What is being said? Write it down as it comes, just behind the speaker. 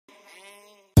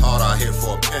here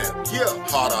for a pimp, yeah.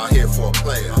 Hard out here for a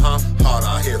player, hard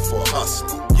out here for a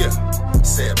hustler, yeah.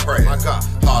 Say a prayer, my God.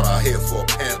 Hard out here for a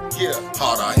pimp, yeah.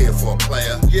 Hard out here for a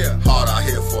player, yeah. Hard out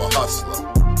here for a hustler.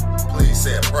 Please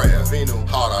say a prayer.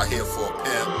 Hard out here for a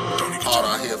pimp, hard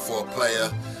out here for a player,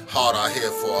 hard out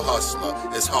here for a hustler.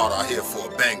 It's hard out here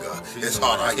for a banger. It's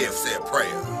hard out here, say a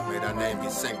prayer. May thy name be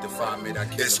sanctified, may thy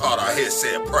kingdom. It's hard out here,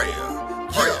 say a prayer.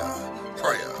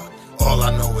 Prayer. All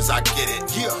I know is I get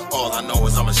it. Yeah. All I know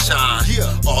is I'ma shine.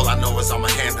 Yeah. All I know is I'ma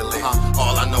handle it.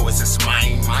 All I know is it's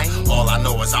mine. All I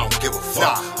know is I don't give a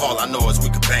fuck. All I know is we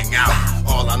can bang out.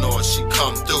 All I know is she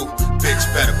come through. Bitch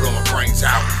better blow my brains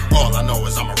out. All I know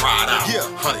is I'ma ride out. Yeah.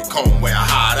 Honeycomb where I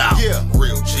hide out. Yeah.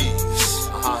 Real G's.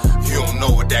 You don't know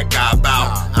what that guy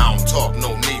about. I don't talk,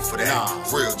 no need for that.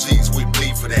 Real G's, we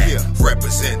bleed for that. Yeah.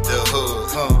 Represent the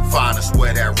hood. Find us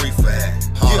where that reefer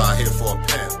at. Hard out here for a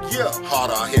pimp. Yeah.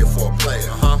 Hard out here for a player.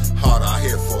 Hard out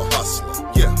here for a hustler.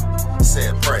 Yeah. Say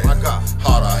a prayer. My God.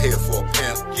 Hard out here for a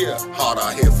pimp. Yeah. Hard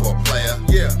out here for a player.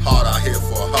 Yeah. Hard out here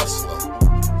for a hustler.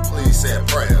 Please say a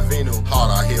prayer.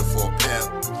 Hard out here for a pimp.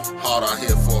 Hard out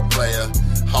here for a player.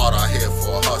 Hard out here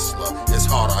for a hustler. It's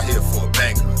hard out here for a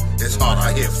banger. It's hard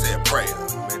out here, say a prayer.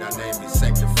 May thy name be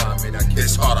sanctified, may thy kingdom.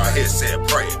 It's hard out here, say a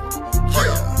prayer.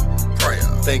 Prayer.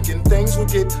 Thinking things will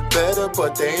get better,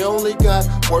 but they only got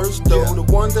worse though. The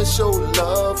ones that show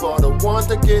love are the ones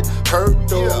that get hurt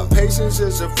though. Patience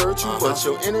is a virtue, but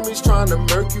your enemy's trying to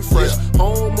murk you fresh.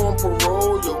 Home on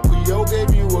parole, your PO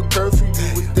gave you a curfew.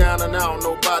 You was down and out,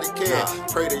 nobody cared.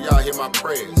 Pray that y'all hear my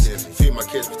prayers. Feed my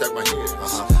kids, protect my ears.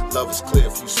 Love is clear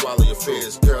if you swallow your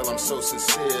fears. Girl, I'm so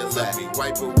sincere. Let me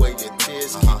wipe away your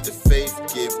tears. Keep the faith,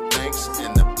 give thanks,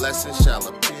 and the blessing shall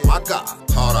appear. My God.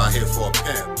 Hard out here for a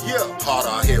pimp. Yeah. Hard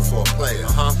out here for a player.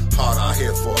 Hard out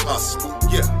here for a hustler.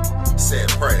 Yeah. Say a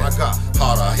prayer. My God.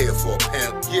 Hard out here for a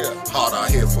pimp. Yeah. Hard out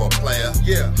here for a player.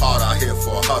 Yeah. Hard out here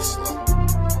for a hustler.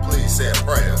 Please say a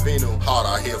prayer. Hard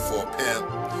out here for a pimp.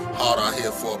 Hard out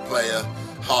here for a player.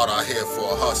 Hard out here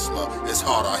for a hustler. It's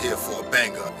hard out here for a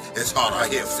banger. It's hard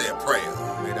out here, say a prayer.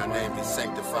 May thy name be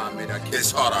sanctified, may thy kingdom.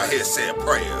 It's hard out here, say a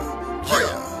prayer.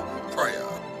 Prayer.